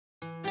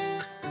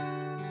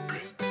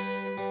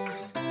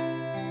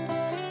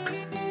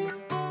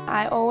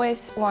I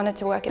always wanted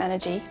to work in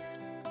energy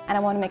and I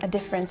want to make a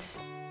difference.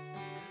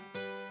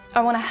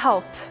 I want to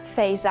help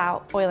phase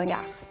out oil and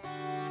gas.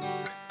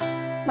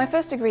 My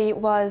first degree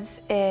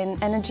was in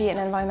energy and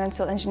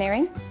environmental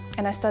engineering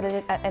and I studied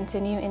it at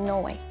NTNU in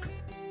Norway.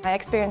 I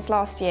experienced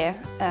last year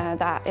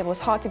that it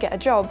was hard to get a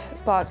job,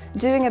 but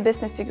doing a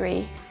business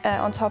degree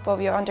on top of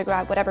your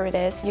undergrad, whatever it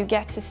is, you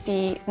get to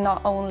see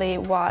not only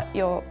what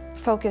your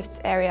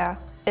focused area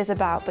is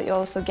about, but you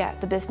also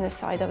get the business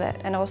side of it,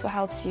 and also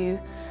helps you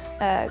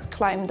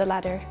climb the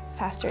ladder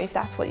faster if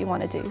that's what you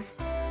want to do.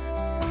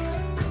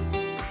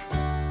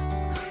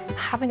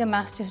 Having a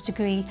master's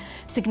degree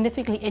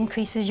significantly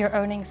increases your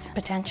earnings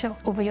potential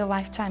over your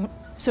lifetime.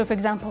 So for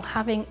example,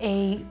 having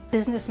a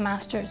business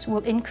master's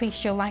will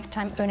increase your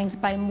lifetime earnings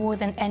by more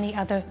than any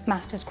other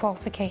master's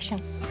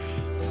qualification.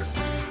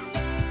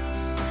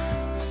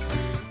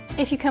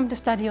 If you come to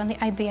study on the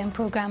IBM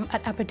programme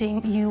at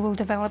Aberdeen, you will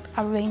develop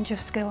a range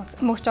of skills.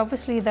 Most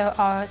obviously there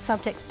are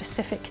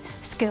subject-specific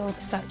skills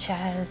such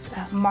as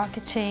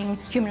marketing,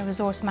 human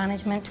resource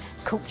management,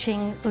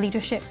 coaching,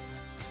 leadership.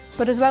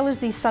 But as well as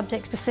these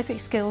subject-specific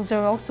skills, there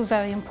are also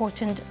very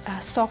important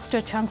softer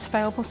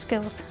transferable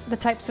skills, the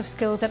types of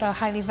skills that are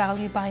highly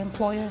valued by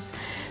employers.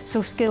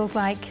 So skills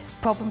like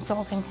problem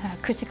solving,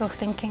 critical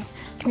thinking,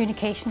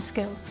 communication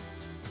skills.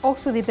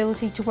 Also the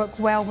ability to work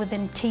well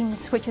within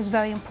teams, which is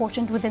very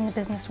important within the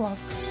business world.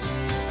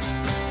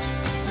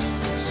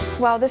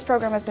 Well, this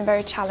program has been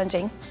very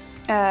challenging,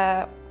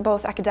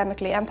 both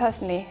academically and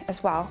personally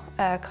as well,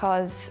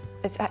 because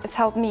it's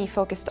helped me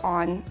focus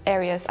on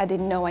areas I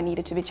didn't know I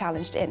needed to be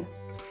challenged in.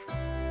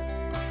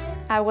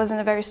 I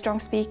wasn't a very strong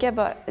speaker,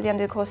 but at the end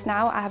of the course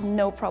now, I have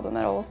no problem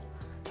at all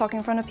talking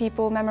in front of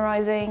people,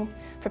 memorizing,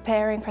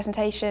 preparing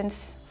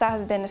presentations. So that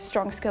has been a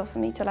strong skill for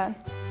me to learn.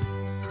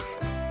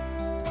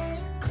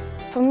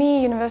 For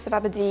me, University of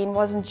Aberdeen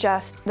wasn't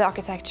just the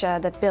architecture,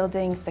 the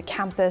buildings, the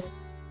campus.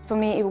 For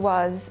me, it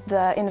was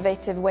the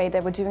innovative way they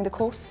were doing the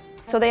course.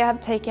 So they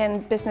have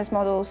taken business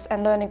models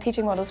and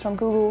teaching models from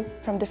Google,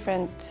 from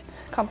different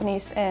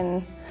companies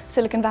in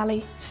Silicon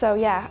Valley. So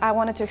yeah, I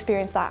wanted to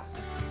experience that.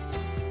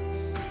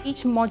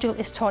 Each module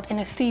is taught in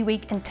a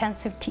 3-week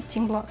intensive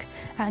teaching block.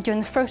 During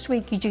the first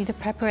week you do the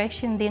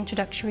preparation, the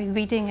introductory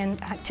reading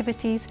and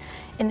activities.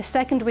 In the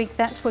second week,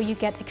 that's where you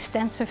get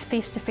extensive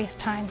face-to-face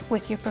time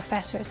with your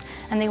professors,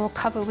 and they will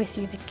cover with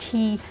you the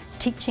key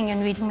teaching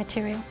and reading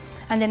material.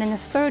 And then in the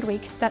third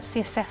week, that's the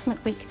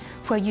assessment week,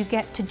 where you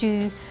get to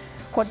do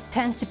what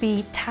tends to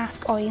be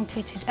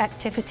task-oriented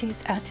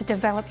activities to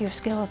develop your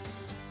skills.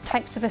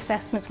 Types of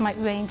assessments might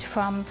range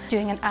from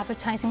doing an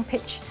advertising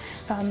pitch,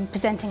 from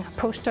presenting a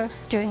poster,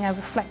 doing a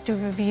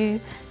reflective review,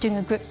 doing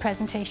a group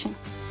presentation.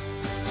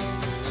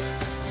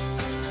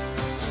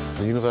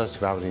 The University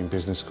of Aberdeen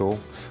Business School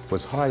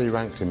was highly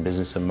ranked in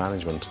business and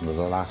management under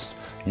the last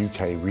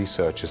UK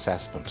research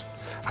assessment,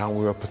 and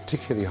we were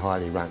particularly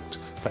highly ranked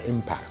for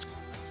impact.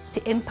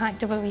 The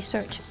impact of a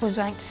research was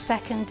ranked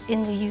second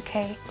in the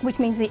UK, which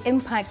means the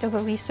impact of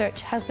a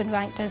research has been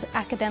ranked as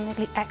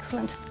academically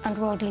excellent and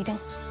world-leading.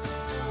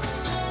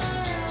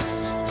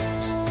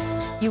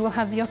 You will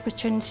have the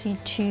opportunity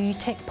to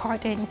take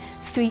part in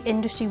 3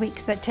 industry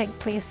weeks that take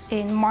place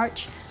in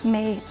March,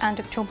 May and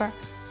October.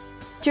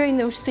 During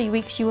those 3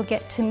 weeks you will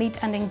get to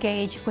meet and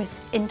engage with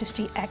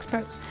industry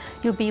experts.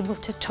 You'll be able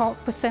to talk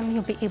with them,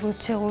 you'll be able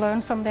to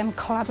learn from them,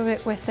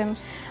 collaborate with them,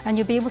 and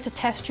you'll be able to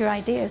test your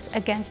ideas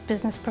against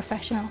business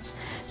professionals.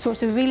 So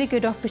it's a really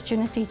good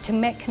opportunity to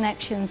make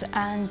connections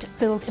and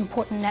build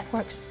important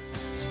networks.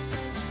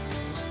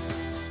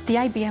 The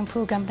IBM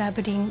programme at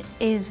Aberdeen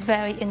is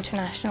very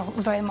international,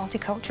 very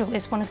multicultural.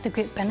 It's one of the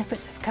great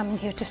benefits of coming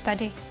here to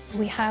study.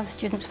 We have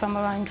students from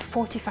around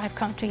 45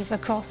 countries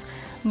across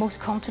most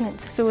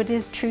continents, so it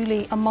is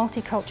truly a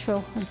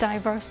multicultural,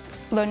 diverse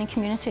learning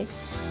community.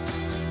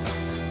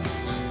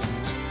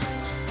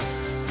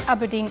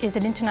 Aberdeen is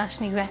an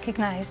internationally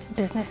recognised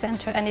business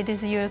centre, and it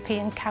is the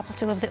European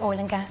capital of the oil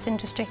and gas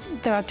industry.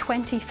 There are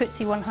 20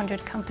 FTSE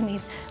 100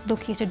 companies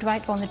located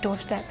right on the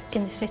doorstep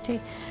in the city.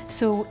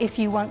 So if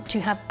you want to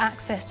have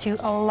access to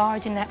a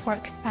larger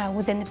network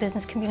within the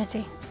business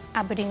community,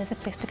 Aberdeen is a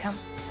place to come.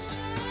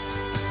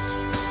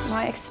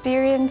 My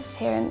experience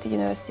here in the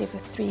university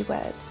with 3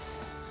 words.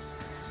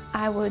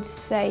 I would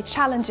say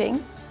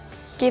challenging,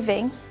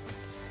 giving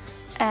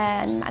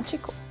and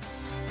magical.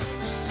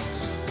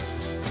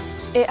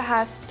 It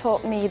has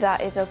taught me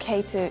that it's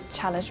okay to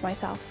challenge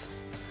myself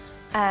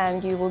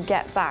and you will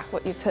get back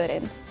what you put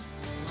in.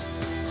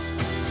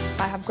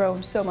 I have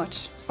grown so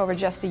much over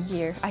just a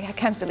year. I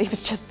can't believe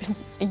it's just been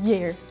a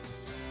year.